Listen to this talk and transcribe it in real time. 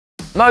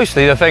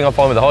Mostly the thing I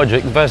find with the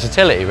Hydradig is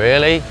versatility,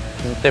 really.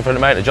 Different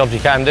amount of jobs you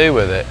can do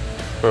with it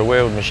for a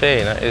wheeled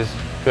machine. It is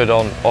good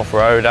on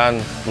off-road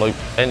and like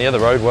any other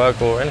road work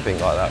or anything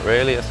like that,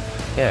 really. It's,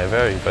 yeah, a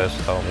very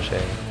versatile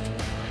machine.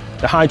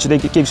 The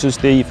Hydradig, it gives us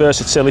the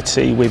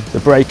versatility with the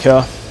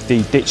breaker,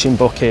 the ditching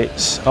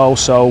buckets,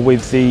 also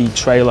with the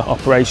trailer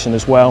operation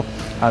as well.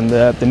 And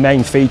the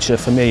main feature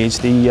for me is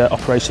the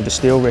operation of the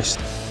steel wrist.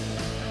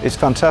 It's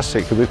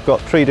fantastic. We've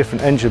got 3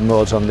 different engine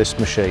modes on this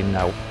machine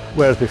now,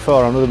 whereas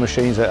before on other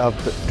machines that I've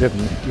driven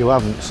you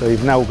haven't. So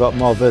you've now got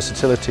more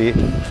versatility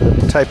for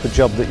the type of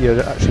job that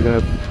you're actually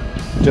going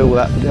to do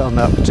on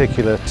that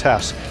particular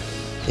task.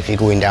 If you're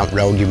going down the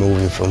road, you're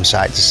moving from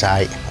site to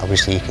site,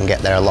 obviously you can get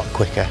there a lot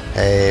quicker.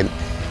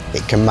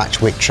 It can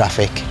match with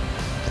traffic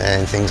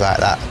and things like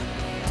that.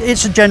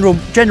 It's a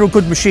general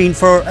good machine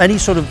for any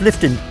sort of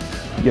lifting.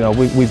 You know,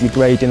 with your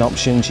grading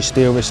options, your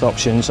steel wrist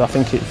options, I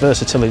think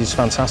versatility is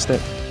fantastic.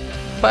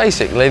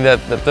 Basically, the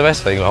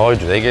best thing with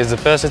Hydradig is the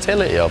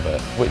versatility of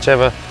it.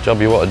 Whichever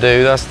job you want to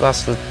do,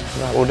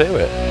 that will do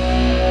it.